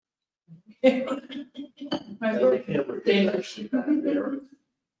Really?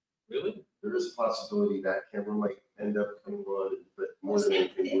 There is a possibility that camera might end up coming on, but more than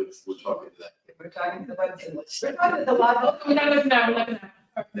anything, we're talking to that. We're talking to the ones in which. We're talking to the live. We're not looking at.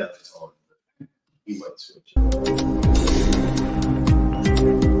 No, it's on. He might switch.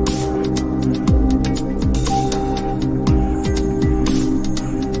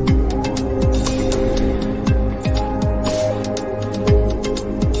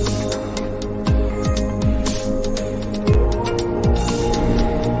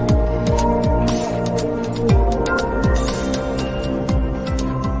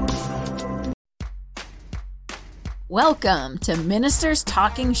 Welcome to Ministers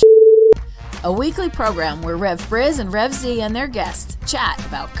Talking a weekly program where Rev Briz and Rev Z and their guests chat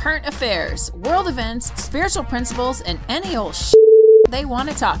about current affairs, world events, spiritual principles, and any old they want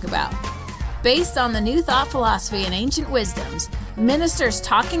to talk about. Based on the new thought philosophy and ancient wisdoms, Ministers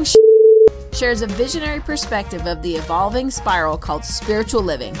Talking shares a visionary perspective of the evolving spiral called spiritual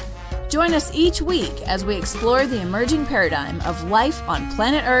living. Join us each week as we explore the emerging paradigm of life on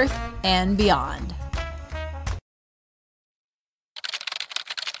planet Earth and beyond.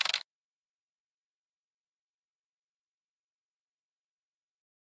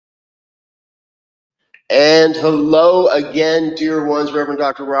 And hello again, dear ones. Reverend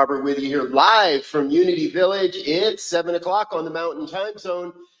Dr. Robert with you here live from Unity Village. It's 7 o'clock on the Mountain Time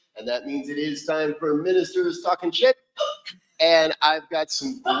Zone, and that means it is time for Ministers Talking Shit. And I've got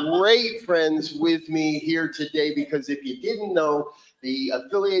some great friends with me here today because if you didn't know, the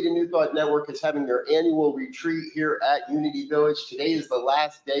affiliated New Thought Network is having their annual retreat here at Unity Village. Today is the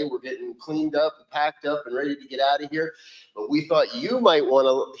last day. We're getting cleaned up, packed up, and ready to get out of here. But we thought you might want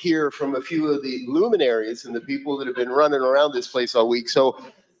to hear from a few of the luminaries and the people that have been running around this place all week. So,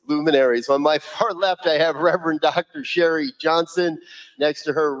 luminaries. On my far left, I have Reverend Dr. Sherry Johnson. Next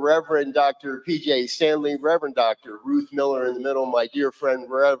to her, Reverend Dr. PJ Stanley, Reverend Dr. Ruth Miller in the middle, my dear friend,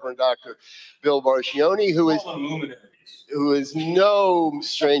 Reverend Dr. Bill Barcioni, who is no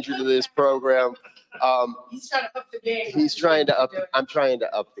stranger to this program. He's trying to up the game. I'm trying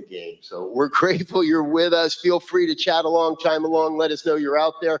to up the game. So we're grateful you're with us. Feel free to chat along, chime along, let us know you're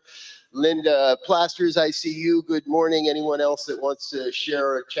out there. Linda Plasters, I see you. Good morning. Anyone else that wants to share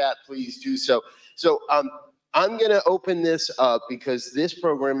or chat, please do so. So I'm going to open this up because this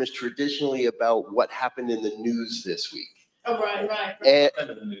program is traditionally about what happened in the news this week. Oh, right. Nothing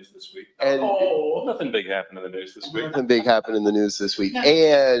in the news this week. Nothing big happened in the news this week. Nothing big happened in the news this week.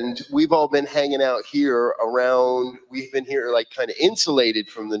 And we've all been hanging out here around, we've been here like kind of insulated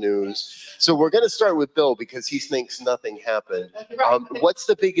from the news. So we're going to start with Bill because he thinks nothing happened. What's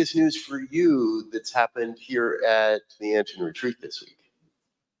the biggest news for you that's happened here at the ANTN retreat this week?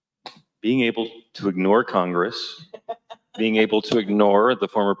 Being able to ignore Congress, being able to ignore the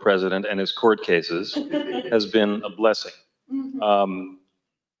former president and his court cases has been a blessing.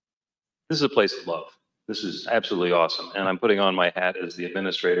 This is a place of love. This is absolutely awesome. And I'm putting on my hat as the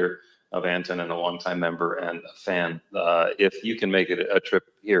administrator of ANTN and a longtime member and a fan. If you can make it a trip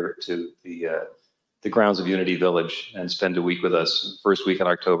here to the grounds of Unity Village and spend a week with us, first week in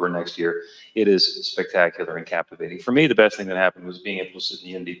October next year, it is spectacular and captivating. For me, the best thing that happened was being able to sit in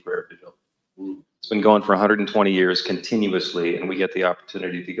the Unity Prayer Vigil. It's been going for 120 years continuously, and we get the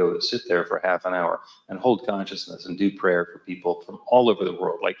opportunity to go sit there for half an hour and hold consciousness and do prayer for people from all over the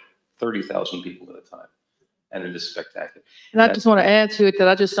world, like 30,000 people at a time. And it is spectacular. And I just want to add to it that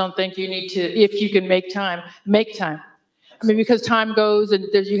I just don't think you need to, if you can make time, make time. I mean, because time goes and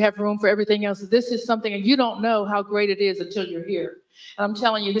you have room for everything else. This is something, and you don't know how great it is until you're here. And I'm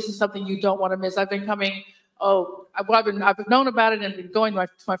telling you, this is something you don't want to miss. I've been coming, I've known about it and been going to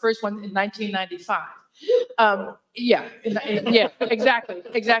my first one in 1995. Yeah,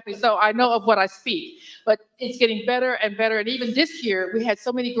 exactly. So I know of what I speak, but it's getting better and better. And even this year, we had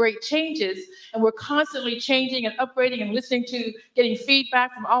so many great changes, and we're constantly changing and upgrading and listening to, getting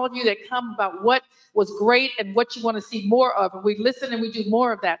feedback from all of you that come about what was great and what you want to see more of. And we listen and we do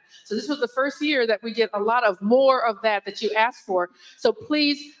more of that. So this was the first year that we did a lot of more of that you asked for. So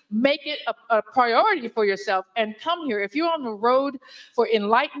please make it a priority for yourself and come here. If you're on the road for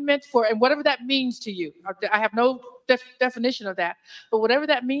enlightenment, and whatever that means to you, I have no definition of that, but whatever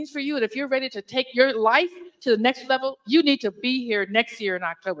that means for you, and if you're ready to take your life to the next level, you need to be here next year in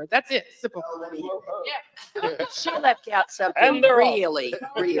October. That's it. Simple. Yeah. She left out something really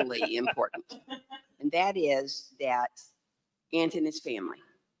important, and that is that ANTN is family.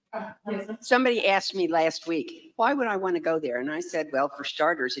 Somebody asked me last week, why would I want to go there? And I said, well, for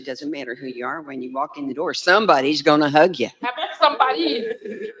starters, it doesn't matter who you are. When you walk in the door, somebody's going to hug you. Somebody.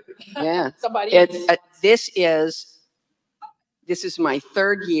 Yeah. Somebody. This this is my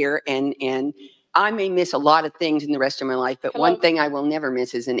third year, and I may miss a lot of things in the rest of my life, but one thing I will never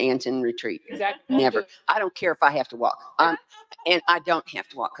miss is an Anton retreat. Exactly. Never. I don't care if I have to walk. And I don't have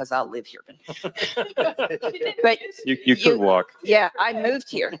to walk because I'll live here. But You could walk. yeah, I moved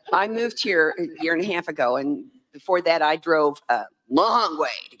here. I moved here a year and a half ago, and before that, I drove a long way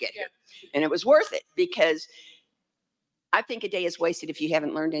to get here, and it was worth it because I think a day is wasted if you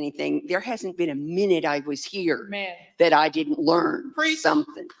haven't learned anything. There hasn't been a minute I was here that I didn't learn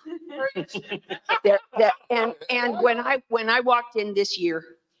something. And when I walked in this year,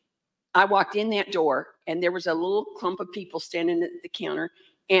 I walked in that door and there was a little clump of people standing at the counter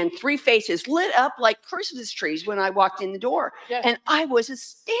and 3 faces lit up like Christmas trees when I walked in the door. Yes. And I was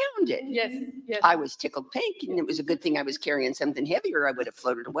astounded. Yes. Yes. I was tickled pink, and it was a good thing I was carrying something heavier. I would have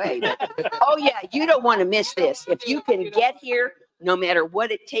floated away. But, oh yeah, you don't want to miss this. If you can get here, no matter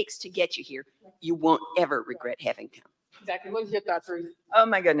what it takes to get you here, you won't ever regret having come. Exactly. What is your thoughts, Ruth? Oh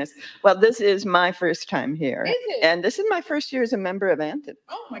my goodness. Well, this is my first time here. Is it? And this is my first year as a member of ANTN.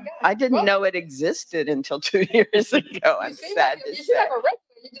 Oh my God. I didn't know it existed until 2 years ago. I'm sad to You say. should have a regular.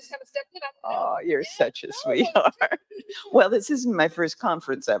 You just kind of stepped in. Oh, you're such a sweetheart. Well, this isn't my first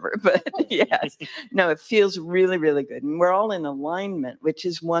conference ever, but yes. No, it feels really, really good. And we're all in alignment, which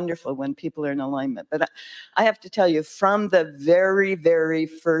is wonderful when people are in alignment. But I have to tell you, from the very, very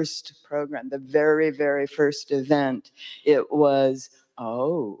first program, the very, very first event, it was,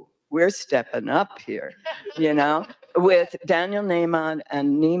 oh, we're stepping up here, with Daniel Naiman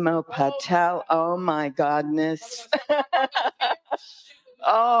and Nemo Patel. Oh my goodness.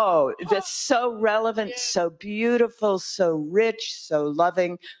 Oh, that's so relevant, so beautiful, so rich, so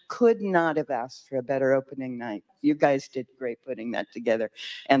loving. Could not have asked for a better opening night. You guys did great putting that together,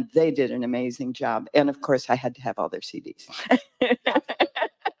 and they did an amazing job. And of course, I had to have all their CDs. Right.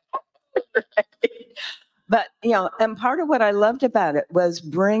 But, and part of what I loved about it was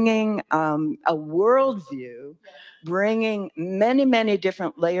bringing a worldview, bringing many, many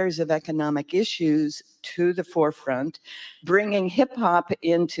different layers of economic issues to the forefront, bringing hip hop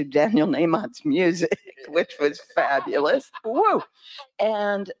into Daniel Naiman's music, which was fabulous. Woo!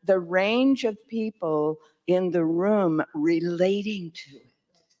 And the range of people in the room relating to it.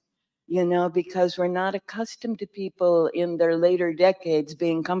 Because we're not accustomed to people in their later decades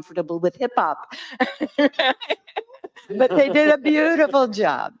being comfortable with hip hop. But they did a beautiful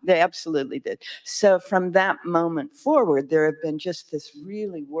job. They absolutely did. So from that moment forward, there have been just this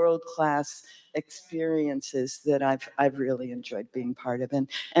really world-class experiences that I've really enjoyed being part of.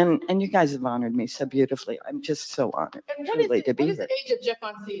 And you guys have honored me so beautifully. I'm just so honored And truly to be what is here. the age of Jeff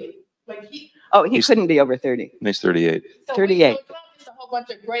Seeley? Like He couldn't be over 30. He's 38. 38. It's not just a whole bunch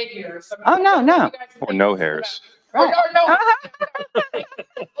of gray hairs. Oh, no. Or no hairs. Right. Or no.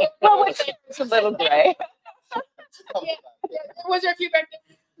 Well, it's a little gray. Yeah. Was there a few back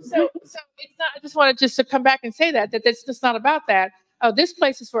there? So it's not. I just wanted to come back and say that it's just not about that. This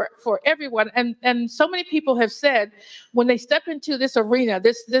place is for everyone, and so many people have said when they step into this arena,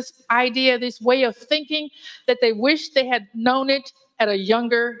 this idea, this way of thinking, that they wish they had known it at a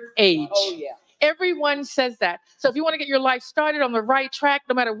younger age. Oh yeah. Everyone says that. So if you want to get your life started on the right track,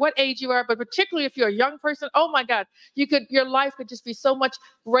 no matter what age you are, but particularly if you're a young person, oh my God, your life could just be so much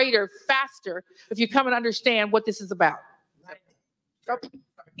greater, faster if you come and understand what this is about.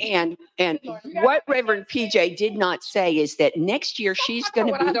 And what Reverend PJ did not say is that next year she's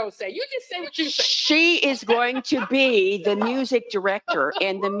going to be. I don't say. You just say what you say. She is going to be the music director,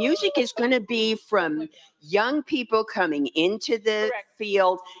 and the music is going to be from young people coming into the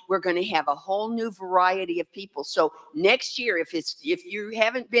field. We're going to have a whole new variety of people. So next year, if you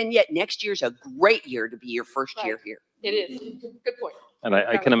haven't been yet, next year's a great year to be your first year here. It is. Good point. And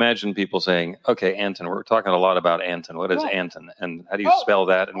I can imagine people saying, okay, ANTN, we're talking a lot about ANTN. What is ANTN? And how do you spell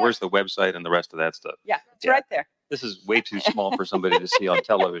that? And where's the website and the rest of that stuff? Yeah, it's right there. This is way too small for somebody to see on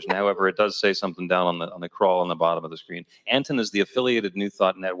television. However, it does say something down on the crawl on the bottom of the screen. ANTN is the affiliated New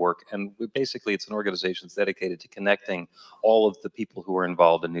Thought Network, and basically it's an organization that's dedicated to connecting all of the people who are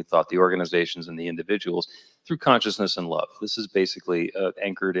involved in New Thought, the organizations and the individuals, through consciousness and love. This is basically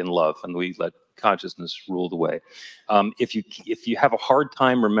anchored in love, and we let consciousness rule the way. If you have a hard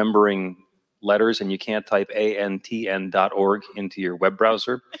time remembering letters and you can't type ANTN.org into your web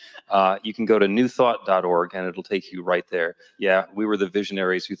browser, you can go to newthought.org and it'll take you right there. Yeah, we were the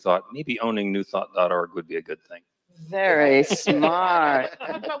visionaries who thought maybe owning newthought.org would be a good thing. Very smart.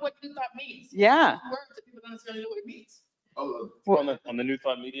 Talk about what New Thought means. Yeah. Words that people don't necessarily know what it means. On the New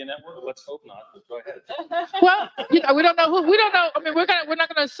Thought Media Network? Let's hope not, but go ahead. Well, we don't know who. We don't know. I mean, we're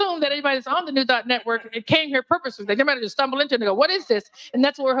not gonna assume that anybody that's on the New Thought Network came here purposely. They might just stumble into it and go, "What is this?" And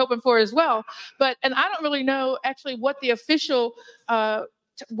that's what we're hoping for as well. And I don't really know actually what the official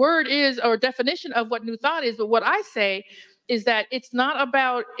word is or definition of what New Thought is. But what I say is that it's not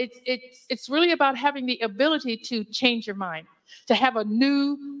about it's really about having the ability to change your mind, to have a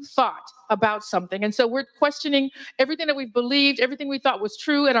new thought about something. And so we're questioning everything that we've believed, everything we thought was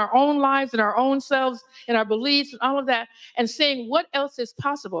true in our own lives, in our own selves, in our beliefs, and all of that, and saying, what else is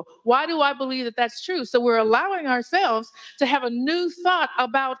possible? Why do I believe that that's true? So we're allowing ourselves to have a new thought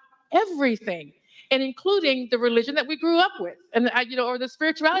about everything, and including the religion that we grew up with, and or the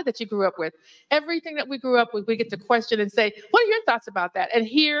spirituality that you grew up with. Everything that we grew up with, we get to question and say, what are your thoughts about that? And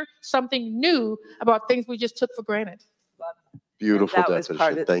hear something new about things we just took for granted. Beautiful That was definition.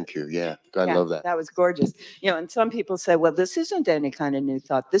 part of- Thank you. Yeah, I love that. That was gorgeous. And some people say, well, this isn't any kind of new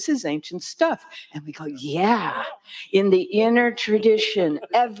thought. This is ancient stuff. And we go, yeah, in the inner tradition,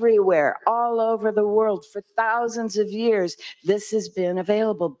 everywhere, all over the world, for thousands of years, this has been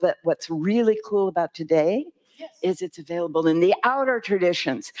available. But what's really cool about today is it's available in the outer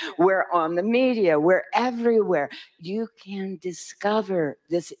traditions. We're on the media, we're everywhere. You can discover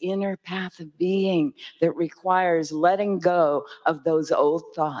this inner path of being that requires letting go of those old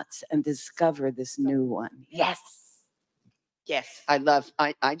thoughts and discover this new one. Yes. Yes, I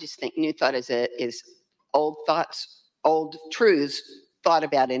just think New Thought is old thoughts, old truths thought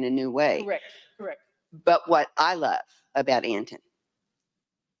about in a new way. Correct. But what I love about ANTN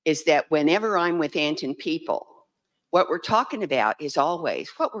is that whenever I'm with ANTN people, what we're talking about is always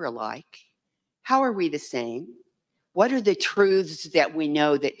what we're like. How are we the same? What are the truths that we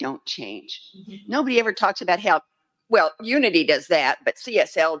know that don't change? Mm-hmm. Nobody ever talks about how, well, Unity does that, but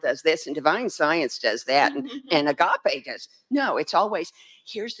CSL does this, and Divine Science does that, and Agape does. No, it's always,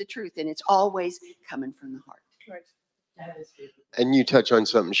 here's the truth, and it's always coming from the heart. Right. That is beautiful. And you touch on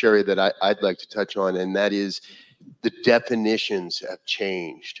something, Sherry, that I'd like to touch on, and that is the definitions have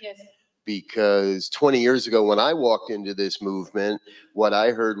changed. Yes. Because 20 years ago, when I walked into this movement, what I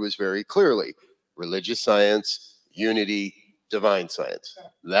heard was very clearly religious science, unity, divine science.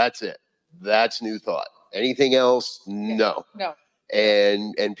 That's it. That's New Thought. Anything else? No. No.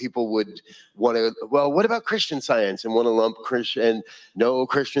 And people would want to, well, what about Christian Science? And want to lump Christian, no,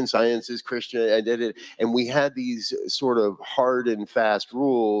 Christian Science is Christian. And we had these sort of hard and fast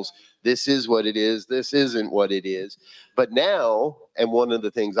rules. This is what it is. This isn't what it is. But now, and one of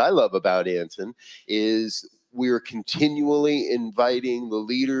the things I love about ANTN is we're continually inviting the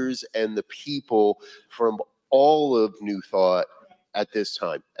leaders and the people from all of New Thought at this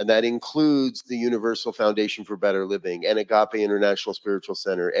time. And that includes the Universal Foundation for Better Living and Agape International Spiritual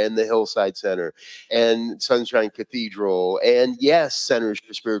Center and the Hillside Center and Sunshine Cathedral and, yes, Centers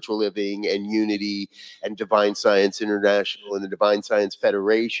for Spiritual Living and Unity and Divine Science International and the Divine Science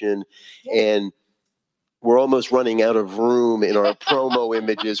Federation. And we're almost running out of room in our promo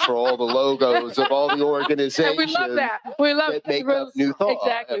images for all the logos of all the organizations. And we love that. We love that make up New Thought.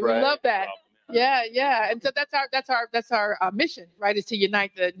 Exactly. Right? We love that. Yeah. And so that's our mission, right? Is to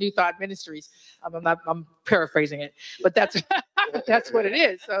unite the New Thought ministries. I'm paraphrasing it, but that's what it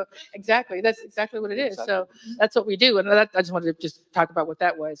is. So exactly, that's exactly what it is. So that's what we do. And I just wanted to just talk about what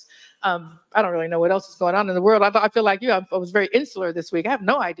that was. I don't really know what else is going on in the world. I feel like you. I was very insular this week. I have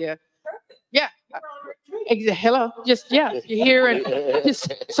no idea. Yeah. Hello. Just, yeah. You're here and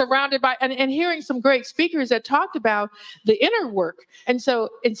just surrounded by, and hearing some great speakers that talked about the inner work. And so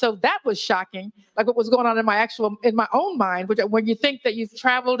that was shocking, like what was going on in my own mind, which when you think that you've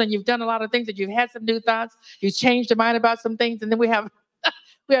traveled and you've done a lot of things, that you've had some new thoughts, you've changed your mind about some things. And then we have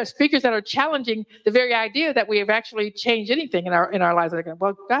speakers that are challenging the very idea that we have actually changed anything in our lives. Like,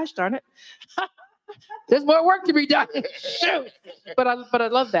 well, gosh darn it. There's more work to be done. Shoot. But I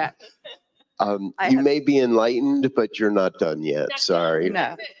love that. You may be enlightened, but you're not done yet. Sorry.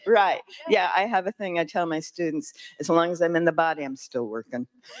 No, right. Yeah, I have a thing I tell my students, as long as I'm in the body, I'm still working.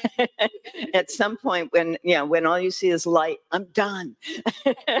 At some point when all you see is light, I'm done.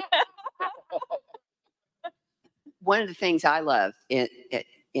 One of the things I love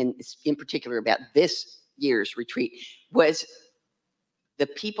in particular about this year's retreat was the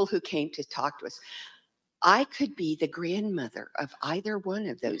people who came to talk to us. I could be the grandmother of either one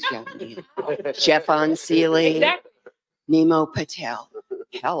of those young men. Stefan Seeley, exactly. Nemo Patel.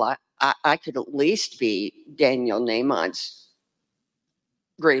 Hell, I could at least be Daniel Nahman's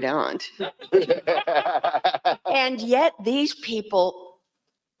great aunt. And yet these people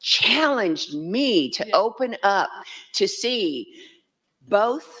challenged me to open up, to see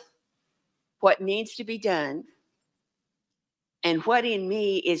both what needs to be done And what in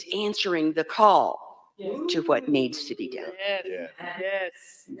me is answering the call to what needs to be done. Yes.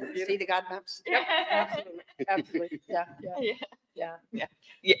 Yes. See the God bumps? Absolutely. Absolutely. Yeah. Yeah.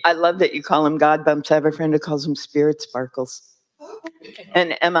 Yeah, I love that you call them God bumps. I have a friend who calls them spirit sparkles.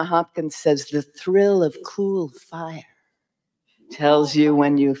 And Emma Hopkins says the thrill of cool fire tells you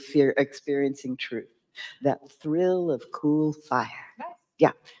when you fear experiencing truth. That thrill of cool fire.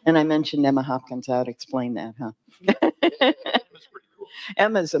 Yeah. And I mentioned Emma Hopkins. I ought to explain that, huh?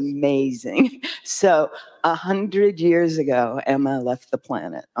 Emma's amazing. So 100 years ago, Emma left the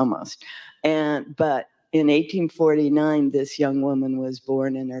planet almost. But in 1849, this young woman was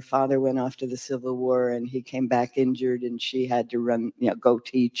born, and her father went off to the Civil War, and he came back injured, and she had to run, go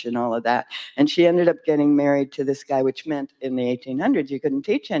teach and all of that. And she ended up getting married to this guy, which meant in the 1800s, you couldn't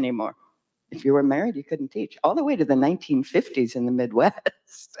teach anymore. If you were married, you couldn't teach, all the way to the 1950s in the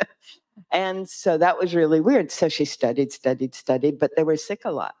Midwest. And so that was really weird. So she studied, but they were sick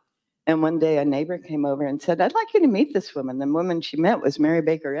a lot. And one day a neighbor came over and said, I'd like you to meet this woman. The woman she met was Mary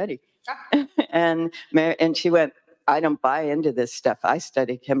Baker Eddy. and she went, I don't buy into this stuff. I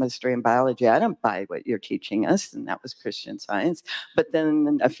study chemistry and biology. I don't buy what you're teaching us. And that was Christian Science. But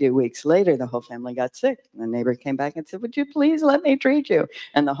then a few weeks later, the whole family got sick. And the neighbor came back and said, would you please let me treat you?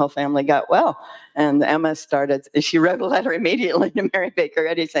 And the whole family got well. And Emma she wrote a letter immediately to Mary Baker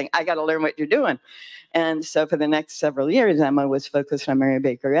Eddy saying, I got to learn what you're doing. And so for the next several years, Emma was focused on Mary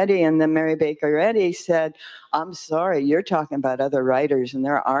Baker Eddy. And then Mary Baker Eddy said, I'm sorry, you're talking about other writers, and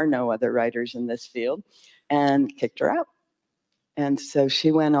there are no other writers in this field, and kicked her out. And so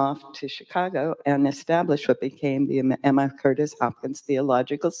she went off to Chicago and established what became the Emma Curtis Hopkins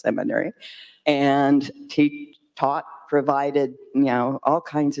Theological Seminary, and taught, provided, all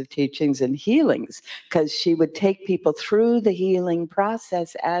kinds of teachings and healings, because she would take people through the healing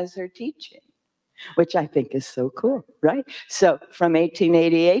process as they're teaching, which I think is so cool, right? So from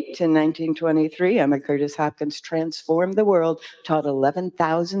 1888 to 1923, Emma Curtis Hopkins transformed the world, taught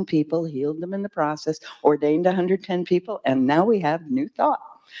 11,000 people, healed them in the process, ordained 110 people, and now we have New Thought.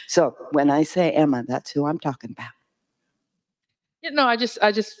 So when I say Emma, that's who I'm talking about. I just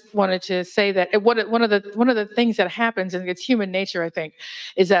wanted to say that one of the things that happens, and it's human nature, I think,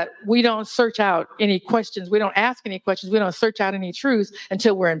 is that we don't search out any questions. We don't ask any questions. We don't search out any truths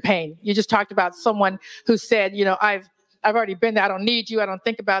until we're in pain. You just talked about someone who said, I've already been there. I don't need you. I don't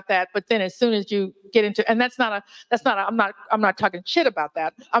think about that. But then as soon as you get into, and I'm not talking shit about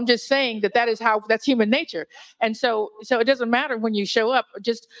that. I'm just saying that's human nature. And so it doesn't matter when you show up,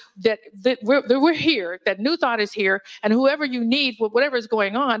 just that we're here, that New Thought is here, and whoever you need, whatever is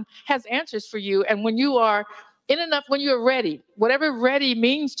going on, has answers for you. And when you are when you're ready, whatever ready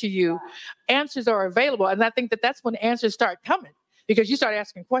means to you, answers are available. And I think that's when answers start coming, because you start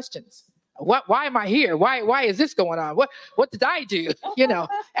asking questions. Why am I here? Why is this going on? What did I do?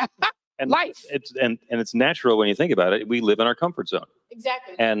 And life. It's natural when you think about it. We live in our comfort zone.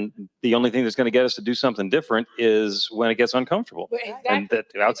 Exactly. And the only thing that's going to get us to do something different is when it gets uncomfortable. Exactly. And that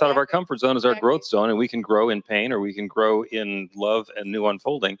outside of our comfort zone is our growth zone, and we can grow in pain, or we can grow in love and new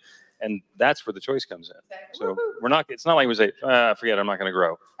unfolding. And that's where the choice comes in. So it's not like we say, forget it, I'm not going to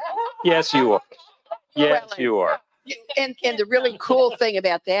grow. Yes, you are. Yes, you are. And the really cool thing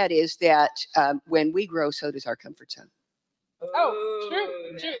about that is that when we grow, so does our comfort zone. Oh,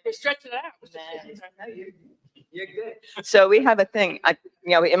 true. We're stretching it out. You're good. So we have a thing,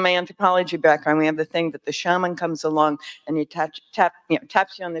 in my anthropology background, we have the thing that the shaman comes along and he taps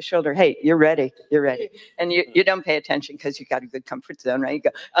you on the shoulder. Hey, you're ready. And you don't pay attention because you got a good comfort zone, right? You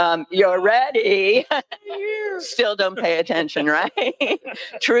go, you're ready. Still don't pay attention, right?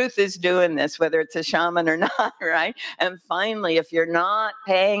 Truth is doing this, whether it's a shaman or not, right? And finally, if you're not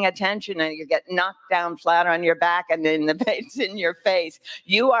paying attention and you get knocked down flat on your back and it's in your face,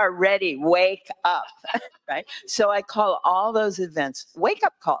 you are ready. Wake up, right? So I call all those events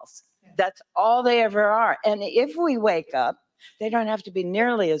wake-up calls. That's all they ever are. And if we wake up, they don't have to be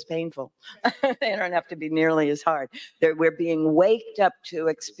nearly as painful. They don't have to be nearly as hard. We're being waked up to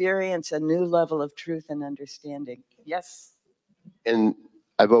experience a new level of truth and understanding. Yes? And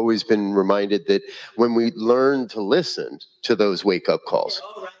I've always been reminded that when we learn to listen to those wake-up calls,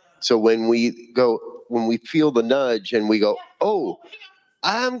 so when we feel the nudge and we go, oh,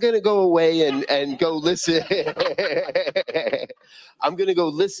 I'm going to go away and go listen. I'm going to go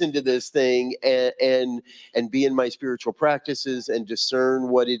listen to this thing and be in my spiritual practices and discern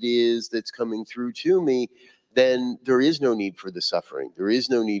what it is that's coming through to me. Then there is no need for the suffering. There is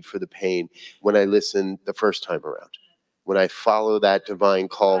no need for the pain when I listen the first time around. When I follow that divine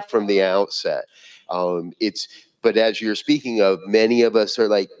call from the outset, but as you're speaking of, many of us are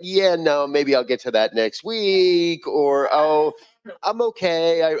like, yeah, no, maybe I'll get to that next week, or, oh, I'm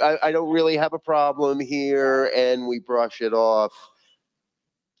okay. I don't really have a problem here, and we brush it off,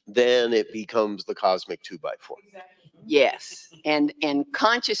 then it becomes the cosmic 2x4. Yes, and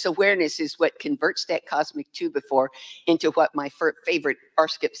conscious awareness is what converts that cosmic 2x4 into what my favorite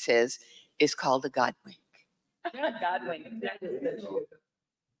Arskip says is called a God wink. God wink.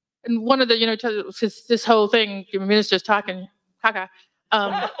 And one of the, this whole thing, the minister's talking, caca,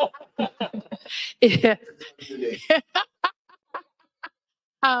 it,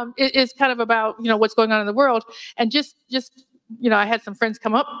 it's kind of about, what's going on in the world. And just, I had some friends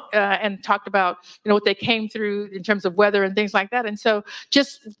come up and talked about, what they came through in terms of weather and things like that. And so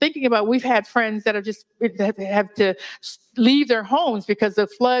just thinking about, we've had friends that are just have to leave their homes because the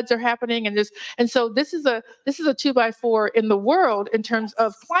floods are happening. And so this is a 2x4 in the world in terms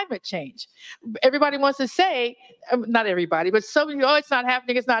of climate change. Everybody wants to say, not everybody, but so many, it's not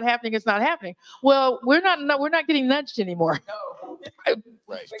happening, it's not happening, it's not happening. Well, we're not getting nudged anymore.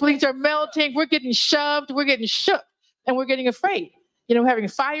 Right. Fleets are melting, we're getting shoved, we're getting shook, and we're getting afraid. Having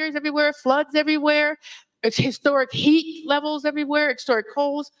fires everywhere, floods everywhere, it's historic heat levels everywhere, historic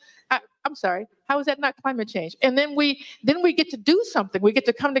colds. I'm sorry, how is that not climate change? And then we get to do something. We get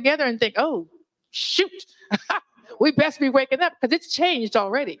to come together and think, oh, shoot, we best be waking up because it's changed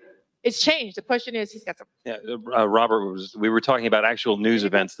already. It's changed. The question is, he's got some. Yeah, Robert, we were talking about actual news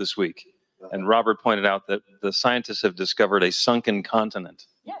events this week, and Robert pointed out that the scientists have discovered a sunken continent.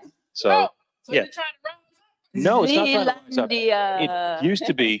 Yes. So They're trying to rise up. No, it's not trying to rise up. Zealandia. It used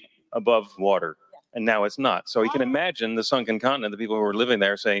to be above water, and now it's not. So you can imagine the sunken continent, the people who are living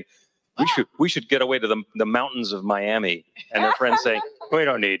there saying, we should get away to the mountains of Miami, and their friends saying, we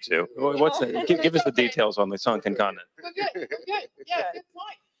don't need to. What's that? Give us the details on the sunken continent. We're good. Yeah, good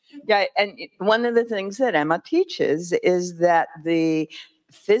point. Yeah, and one of the things that Emma teaches is that the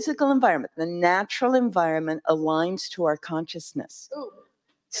physical environment, the natural environment aligns to our consciousness. Ooh.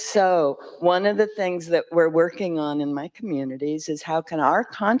 So one of the things that we're working on in my communities is how can our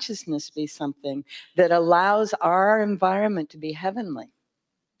consciousness be something that allows our environment to be heavenly?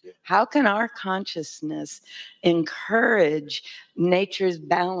 How can our consciousness encourage nature's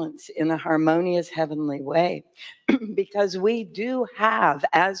balance in a harmonious heavenly way? Because we do have,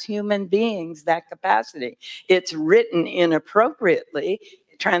 as human beings, that capacity. It's written inappropriately,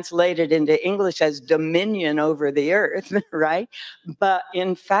 translated into English as dominion over the earth, right? But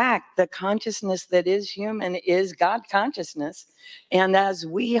in fact, the consciousness that is human is God consciousness. And as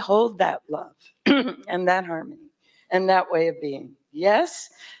we hold that love and that harmony and that way of being, yes,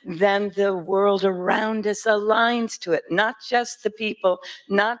 then the world around us aligns to it, not just the people,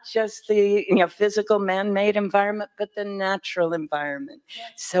 not just the physical man-made environment, but the natural environment.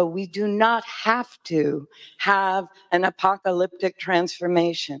 So we do not have to have an apocalyptic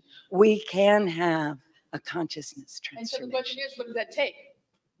transformation. We can have a consciousness And so the question transformation. is, what does that take?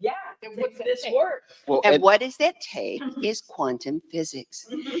 Yeah, What's that this take? work. Well, And what does that take is quantum physics.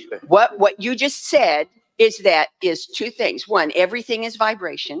 What you just said is two things. One, everything is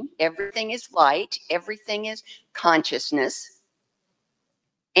vibration, everything is light, everything is consciousness.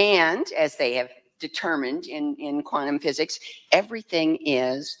 And as they have determined in quantum physics, everything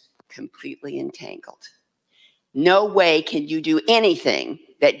is completely entangled. No way can you do anything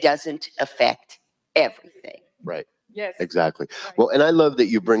that doesn't affect everything. right. Yes. Exactly. Right. Well, and I love that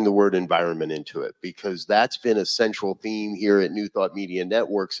you bring the word environment into it, because that's been a central theme here at New Thought Media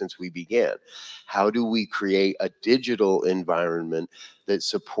Network since we began. How do we create a digital environment that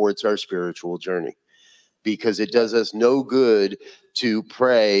supports our spiritual journey? Because it does us no good to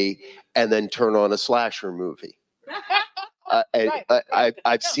pray and then turn on a slasher movie.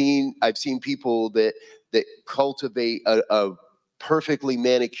 I've seen people that cultivate a perfectly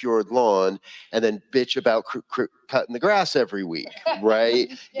manicured lawn and then bitch about cutting the grass every week, right?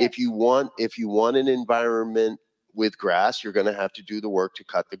 Yes. If you want an environment with grass, you're going to have to do the work to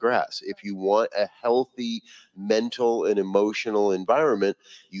cut the grass. If you want a healthy mental and emotional environment,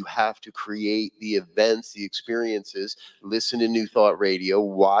 you have to create the events, the experiences, listen to New Thought Radio,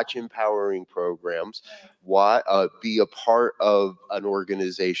 watch empowering programs, be a part of an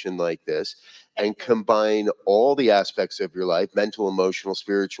organization like this, and combine all the aspects of your life, mental, emotional,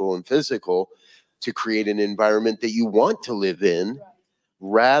 spiritual, and physical, to create an environment that you want to live in,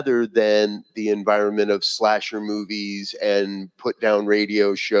 rather than the environment of slasher movies and put down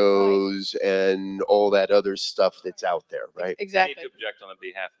radio shows and all that other stuff that's out there, right? I need Exactly. to object on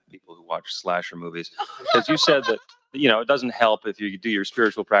behalf of people who watch slasher movies, because you said that it doesn't help if you do your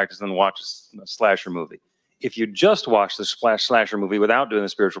spiritual practice and then watch a slasher movie. If you just watch the slasher movie without doing the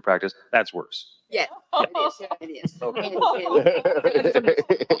spiritual practice, that's worse. Yeah, it is.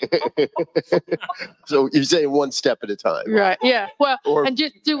 So you're saying one step at a time, Right, yeah, well, or and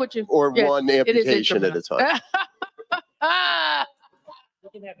just do what you. or yeah, one it is amputation at a time. Ah,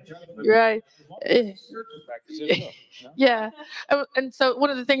 right. Yeah, and so one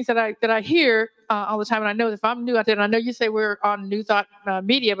of the things that I hear all the time, and I know if I'm new out there, and I know you say we're on New Thought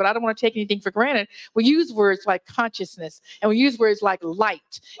Media, but I don't want to take anything for granted. We use words like consciousness, and we use words like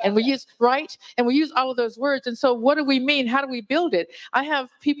light, and we use and we use all of those words. And so, what do we mean? How do we build it? I have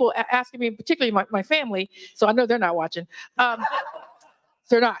people asking me, particularly my family, so I know they're not watching.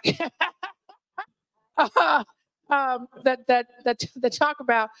 They're not. That talk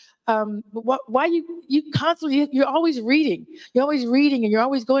about why you constantly, you're always reading, and you're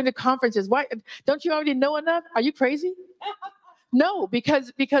always going to conferences. Why don't you already know enough? Are you crazy? No,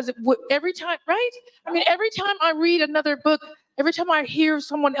 because every time, right? I mean, every time I read another book, every time I hear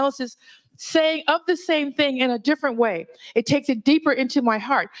someone else's saying of the same thing in a different way, it takes it deeper into my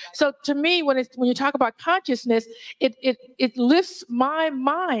heart. So to me, when you talk about consciousness, it lifts my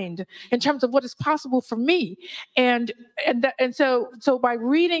mind in terms of what is possible for me, and so by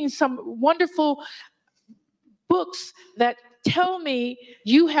reading some wonderful books that tell me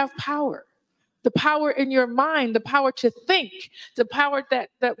you have power. The power in your mind, the power to think, the power that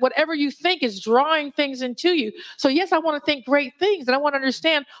whatever you think is drawing things into you. So yes, I want to think great things, and I want to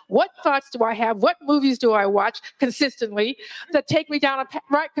understand what thoughts do I have, what movies do I watch consistently that take me down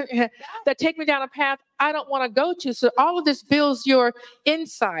that take me down a path I don't want to go to. So all of this builds your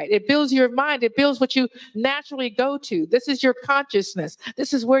insight, it builds your mind, it builds what you naturally go to. This is your consciousness.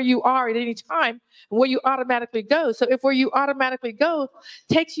 This is where you are at any time, where you automatically go. So if where you automatically go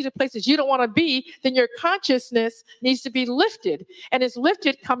takes you to places you don't want to be, then your consciousness needs to be lifted. And it's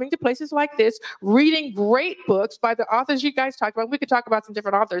lifted coming to places like this, reading great books by the authors you guys talked about. We could talk about some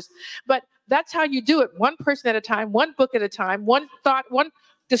different authors, but that's how you do it. One person at a time, one book at a time, one thought, one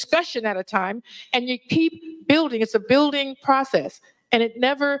discussion at a time, and you keep building. It's a building process. And it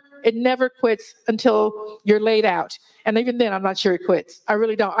never quits until you're laid out. And even then, I'm not sure it quits. I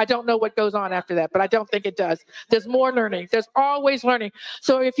really don't. I don't know what goes on after that, but I don't think it does. There's more learning. There's always learning.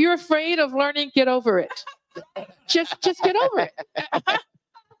 So if you're afraid of learning, get over it. Just get over it.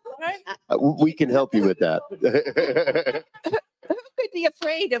 Right? We can help you with that. Who could be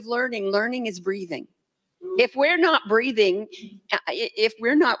afraid of learning? Learning is breathing. If we're not breathing, if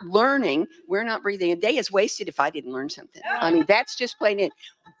we're not learning, we're not breathing. A day is wasted if I didn't learn something. I mean, that's just plain it.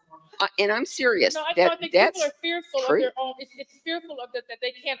 And I'm serious. No, I think that's people are fearful true. of their own. It's fearful of that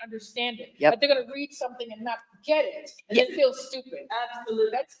they can't understand it. Yep. That they're going to read something and not get it, and then feel stupid. Absolutely,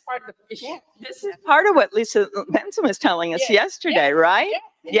 that's part of the issue. Yeah. This is part of what Lisa Benson was telling us yesterday, right?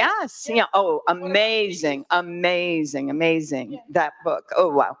 Yeah. Yes. Yeah. Oh, amazing. That book. Oh,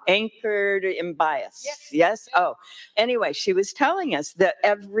 wow. Anchored in Bias. Yes. Oh, anyway, she was telling us that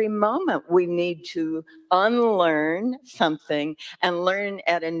every moment we need to unlearn something and learn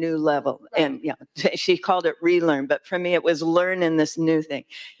at a new level. Right. And she called it relearn, but for me, it was learn in this new thing,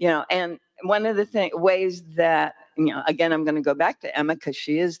 and one of the ways that, again, I'm going to go back to Emma because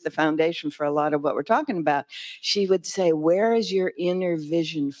she is the foundation for a lot of what we're talking about. She would say, where is your inner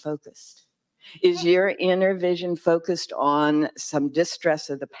vision focused? Is your inner vision focused on some distress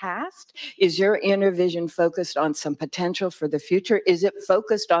of the past? Is your inner vision focused on some potential for the future? Is it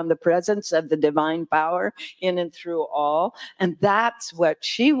focused on the presence of the divine power in and through all? And that's what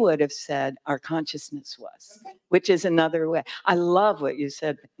she would have said our consciousness was, which is another way. I love what you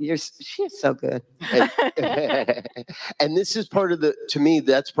said. She is so good. And this is part of to me,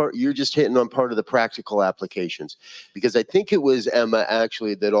 you're just hitting on part of the practical applications, because I think it was Emma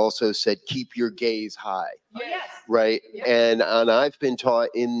actually that also said, keep your gaze high. Yes. Right. Yes. And I've been taught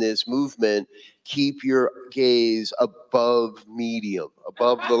in this movement, keep your gaze above medium,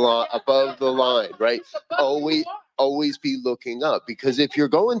 above the line, right? Always be looking up, because if you're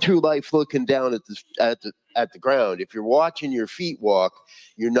going through life looking down at the ground, if you're watching your feet walk,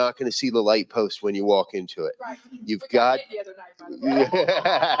 you're not going to see the light post when you walk into it. Right. You've got.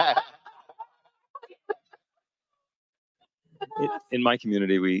 In my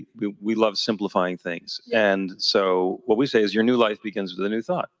community, we love simplifying things. Yes. And so what we say is your new life begins with a new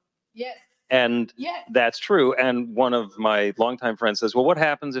thought. Yes. And that's true. And one of my longtime friends says, well, what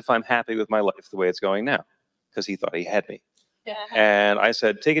happens if I'm happy with my life the way it's going now? Because he thought he had me. Yeah. And I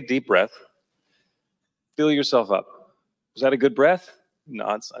said, take a deep breath. Fill yourself up. Was that a good breath? No.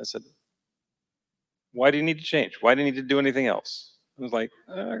 I said, why do you need to change? Why do you need to do anything else? I was like,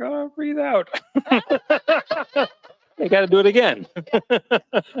 I gotta breathe out. I got to do it again.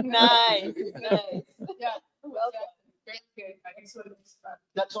 Nice. Yeah. Well done.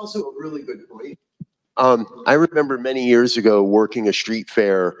 That's also a really good point. I remember many years ago working a street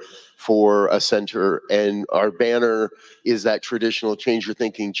fair for a center, and our banner is that traditional change your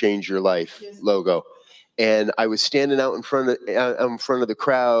thinking, change your life logo. And I was standing out in front of the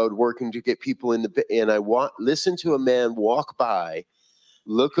crowd working to get people in and I listened to a man walk by,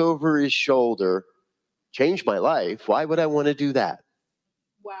 look over his shoulder, change my life. Why would I want to do that?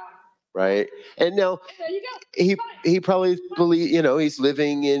 Wow. Right? And now There you go. he probably he's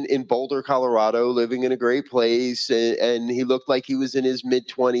living in Boulder, Colorado, living in a great place, and he looked like he was in his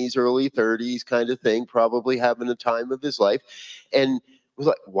mid-20s, early 30s kind of thing, probably having the time of his life, and was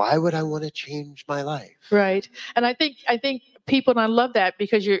like, why would I want to change my life? Right. And I think people, and I love that,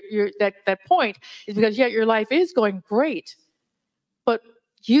 because you're that point is because your life is going great, but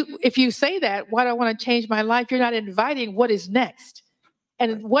if you say that, why do I want to change my life? You're not inviting what is next.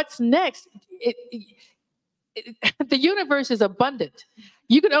 And what's next, the universe is abundant.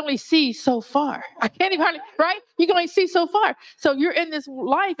 You can only see so far. I can't even hardly, right? You can only see so far. So you're in this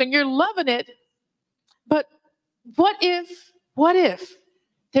life and you're loving it. But what if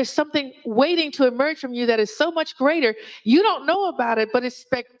there's something waiting to emerge from you that is so much greater? You don't know about it, but it's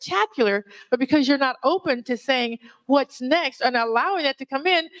spectacular. But because you're not open to saying what's next and allowing that to come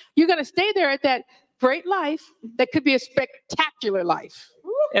in, you're going to stay there at that great life that could be a spectacular life.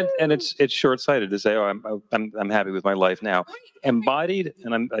 And it's short-sighted to say, oh, I'm happy with my life now. Embodied,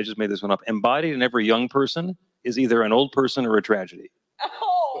 and I just made this one up. Embodied in every young person is either an old person or a tragedy.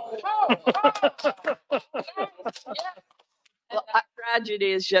 Well,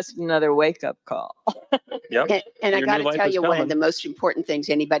 tragedy is just another wake-up call. Yep. And I Your got new to life tell is you, one coming. of the most important things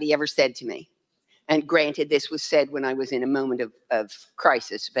anybody ever said to me, and granted, this was said when I was in a moment of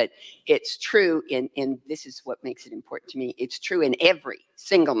crisis, but it's true in this is what makes it important to me. It's true in every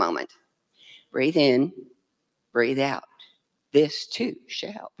single moment. Breathe in, breathe out. This too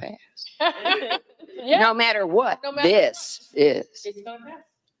shall pass. No matter what, No matter this is. It's going to pass.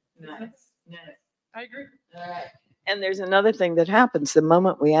 Nice. I agree. All right. And there's another thing that happens the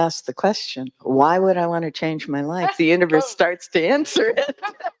moment we ask the question, why would I want to change my life? The universe starts to answer it.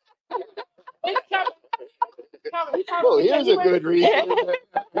 Oh, here's a good reason.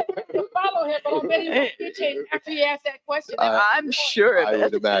 Follow him, but I bet he won't change after you ask that question. I'm sure I of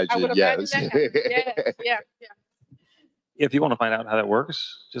would it. imagine, I would imagine yes. that. Yeah. If you want to find out how that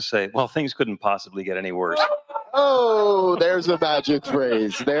works, just say, well, things couldn't possibly get any worse. Oh, there's a magic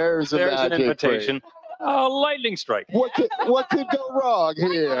phrase. There's There's magic an invitation. A lightning strike. Phrase. What could go wrong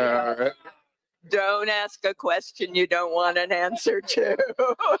here? Don't ask a question you don't want an answer to.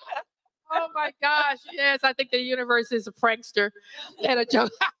 Oh my gosh. Yes, I think the universe is a prankster and a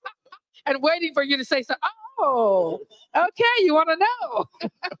joke. And waiting for you to say so. Oh, okay. You want to know?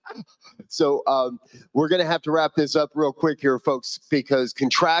 So we're going to have to wrap this up real quick here, folks, because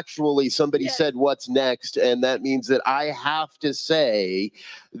contractually somebody said what's next. And that means that I have to say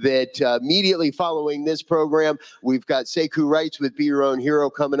that immediately following this program, we've got Sekou Wrights with Be Your Own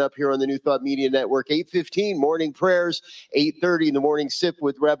Hero coming up here on the New Thought Media Network. 8:15 morning prayers, 8:30 in the morning sip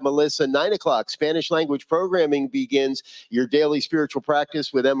with Rev Melissa. 9 o'clock Spanish language programming begins. Your daily spiritual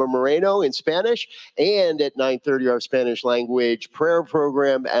practice with Emma Moreno in Spanish. And at 9:30, our Spanish language prayer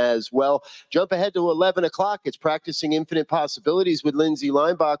program as well. Jump ahead to 11 o'clock. It's Practicing Infinite Possibilities with Lindsay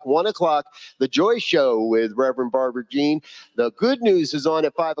Leinbach. 1 o'clock, The Joy Show with Reverend Barbara Jean. The Good News is on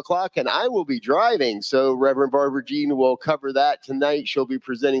at 5 o'clock, and I will be driving. So Reverend Barbara Jean will cover that tonight. She'll be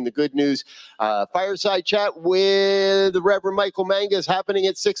presenting the good news. Fireside chat with the Reverend Michael Mangas happening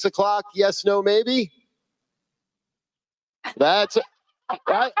at 6 o'clock. Yes, no, maybe? That's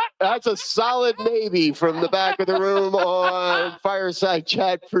a solid maybe from the back of the room on Fireside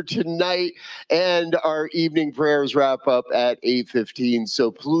Chat for tonight. And our evening prayers wrap up at 8:15. So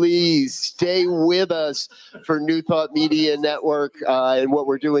please stay with us for New Thought Media Network and what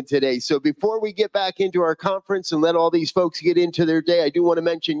we're doing today. So before we get back into our conference and let all these folks get into their day, I do want to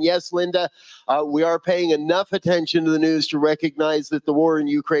mention, yes, Linda, we are paying enough attention to the news to recognize that the war in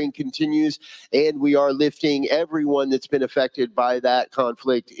Ukraine continues, and we are lifting everyone that's been affected by that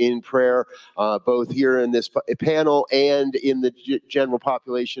conflict in prayer, both here in this panel and in the general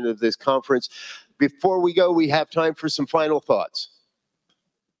population of this conference. Before we go, we have time for some final thoughts.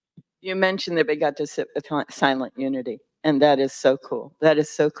 You mentioned that we got to sit with Silent Unity, and that is so cool. That is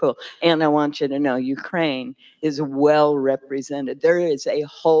so cool. And I want you to know Ukraine is well represented. There is a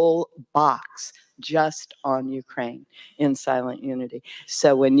whole box just on Ukraine in Silent Unity.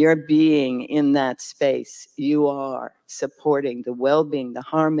 So when you're being in that space, you are supporting the well-being, the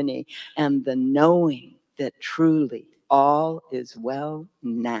harmony, and the knowing that truly all is well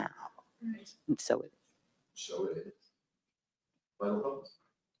now. And so it is. So it is.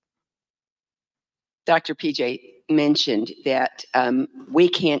 Dr. PJ mentioned that we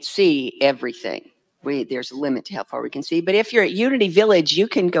can't see everything. There's a limit to how far we can see. But if you're at Unity Village, you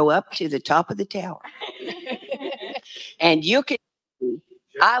can go up to the top of the tower. And you can,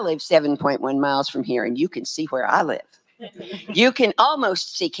 I live 7.1 miles from here, and you can see where I live. You can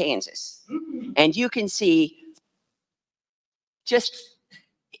almost see Kansas. And you can see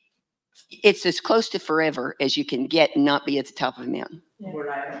it's as close to forever as you can get and not be at the top of a mountain.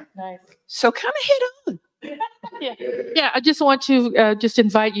 Nice. So come ahead on. Yeah, I just want to just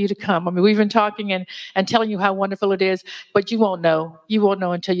invite you to come. I mean, we've been talking and telling you how wonderful it is, but you won't know. You won't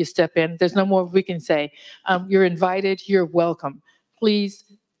know until you step in. There's no more we can say. You're invited. You're welcome. Please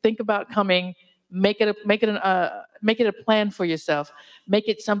think about coming. Make it a plan for yourself. Make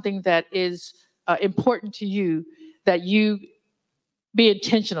it something that is important to you, that you be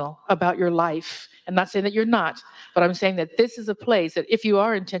intentional about your life. I'm not saying that you're not, but I'm saying that this is a place that if you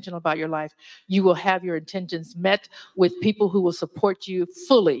are intentional about your life, you will have your intentions met with people who will support you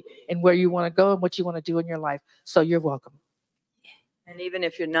fully in where you want to go and what you want to do in your life. So you're welcome. And even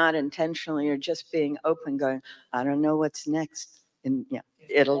if you're not intentional, you're just being open, going, I don't know what's next. And yeah,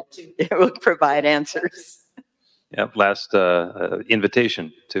 it will provide answers. Yep. Last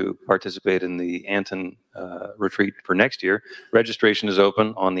invitation to participate in the ANTN retreat for next year. Registration is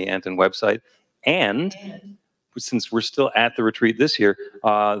open on the ANTN website. And since we're still at the retreat this year,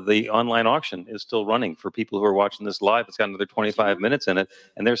 the online auction is still running for people who are watching this live. It's got another 25 minutes in it.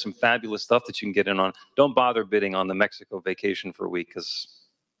 And there's some fabulous stuff that you can get in on. Don't bother bidding on the Mexico vacation for a week because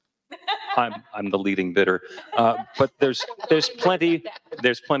I'm the leading bidder. But there's plenty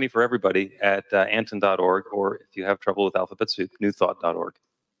for everybody at anton.org, or if you have trouble with alphabet soup, newthought.org.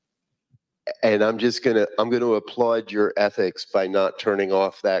 And I'm going to applaud your ethics by not turning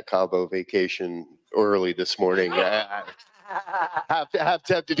off that Cabo vacation early this morning. I have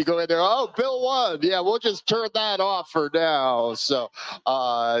tempted to go in there. Oh, Bill won. Yeah, we'll just turn that off for now. So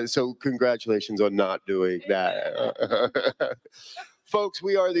congratulations on not doing that. Folks,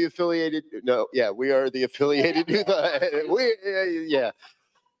 we are the affiliated. We are the affiliated.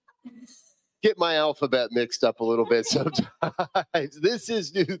 Get my alphabet mixed up a little bit sometimes. This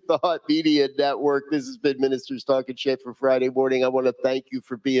is New Thought Media Network. This has been Ministers Talking Shit for Friday morning. I want to thank you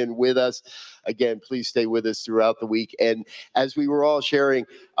for being with us. Again, please stay with us throughout the week. And as we were all sharing,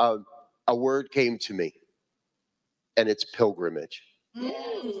 a word came to me, and it's pilgrimage.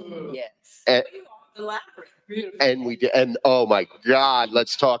 Yes. The labyrinth. And oh my God,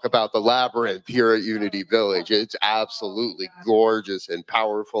 let's talk about the labyrinth here at Unity Village. It's absolutely gorgeous and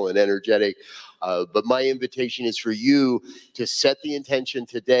powerful and energetic. But my invitation is for you to set the intention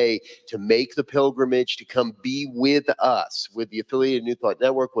today to make the pilgrimage, to come be with us, with the affiliated New Thought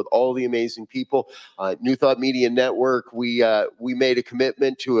Network, with all the amazing people. New Thought Media Network, we made a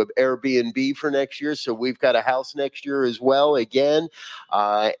commitment to an Airbnb for next year, so we've got a house next year as well again.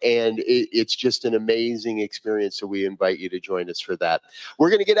 And it's just an amazing experience, so we invite you to join us for that. We're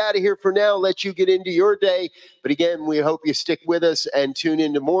going to get out of here for now, let you get into your day. But again, we hope you stick with us and tune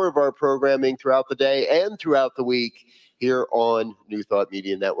into more of our programming throughout the day and throughout the week here on New Thought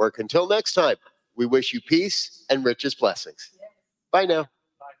Media Network. Until next time, we wish you peace and richest blessings. Bye now.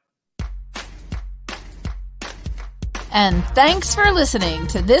 And thanks for listening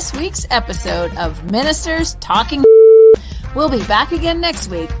to this week's episode of Ministers Talking. We'll be back again next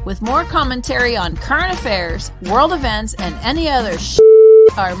week with more commentary on current affairs, world events, and any other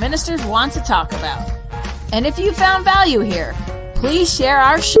our ministers want to talk about. And if you found value here, please share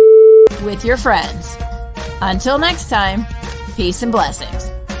our with your friends. Until next time, peace and blessings.